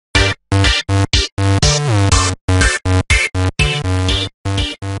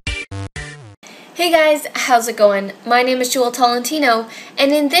guys, how's it going? My name is Jewel Tolentino,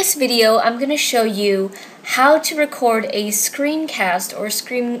 and in this video I'm going to show you how to record a screencast or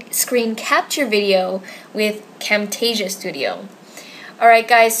screen capture video with Camtasia Studio. Alright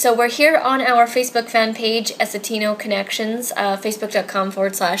guys, so we're here on our Facebook fan page, Essetino Connections,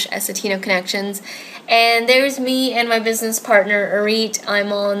 facebook.com/Essetino Connections, and there's me and my business partner, Arit.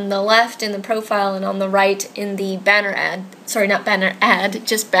 I'm on the left in the profile and on the right in the banner ad. Sorry, not banner ad,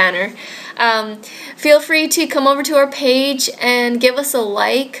 just banner. Feel free to come over to our page and give us a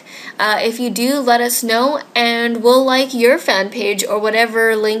like. If you do, let us know, and we'll like your fan page or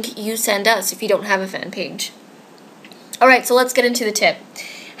whatever link you send us if you don't have a fan page. Alright, so let's get into the tip.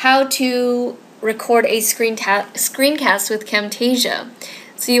 How to record a screencast with Camtasia.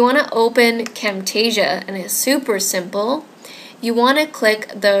 So you want to open Camtasia, and it's super simple. You want to click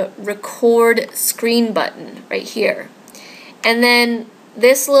the record screen button right here. And then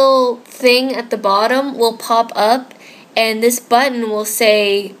this little thing at the bottom will pop up, and this button will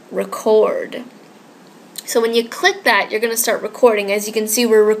say record. So when you click that, you're going to start recording. As you can see,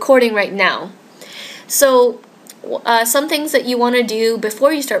 we're recording right now. So some things that you want to do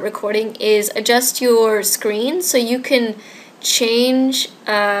before you start recording is adjust your screen so you can change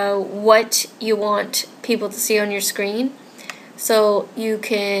what you want people to see on your screen. So you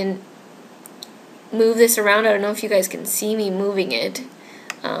can move this around. I don't know if you guys can see me moving it.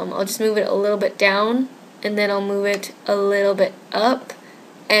 I'll just move it a little bit down, and then I'll move it a little bit up,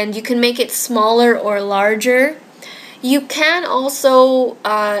 and you can make it smaller or larger. You can also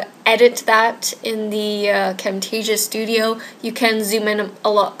edit that in the Camtasia Studio. You can zoom in a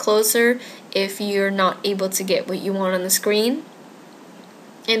lot closer if you're not able to get what you want on the screen.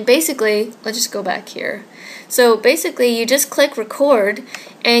 And basically, let's just go back here. So basically, you just click record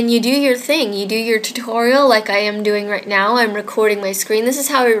and you do your thing. You do your tutorial like I am doing right now. I'm recording my screen. This is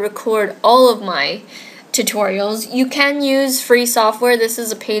how I record all of my tutorials. You can use free software. This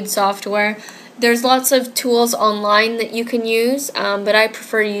is a paid software. There's lots of tools online that you can use, but I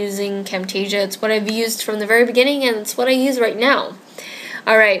prefer using Camtasia. It's what I've used from the very beginning, and it's what I use right now.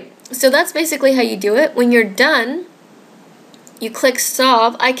 Alright, so that's basically how you do it. When you're done, you click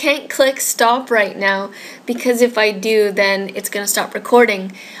stop. I can't click stop right now because if I do, then it's going to stop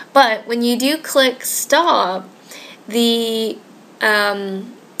recording. But when you do click stop, the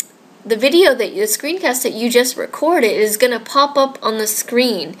video the screencast that you just recorded is going to pop up on the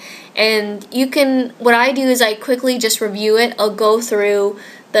screen, and you can, what I do is I quickly just review it. I'll go through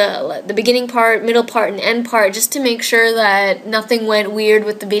the beginning part, middle part, and end part just to make sure that nothing went weird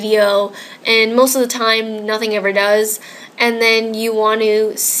with the video, and most of the time nothing ever does. And then you want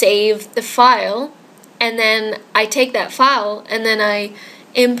to save the file, and then I take that file and then I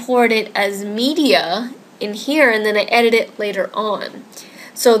import it as media in here, and then I edit it later on.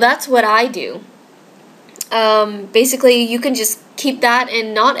 So that's what I do. Basically, you can just keep that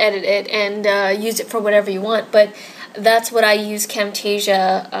and not edit it and use it for whatever you want, but that's what I use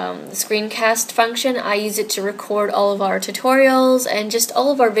Camtasia, the screencast function. I use it to record all of our tutorials and just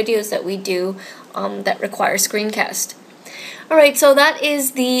all of our videos that we do that require screencast. Alright, so that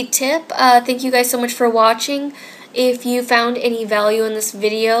is the tip. Thank you guys so much for watching. If you found any value in this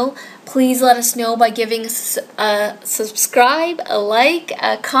video, please let us know by giving us a subscribe, a like,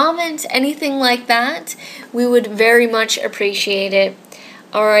 a comment, anything like that. We would very much appreciate it.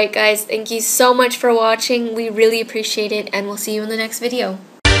 Alright guys, thank you so much for watching. We really appreciate it, and we'll see you in the next video.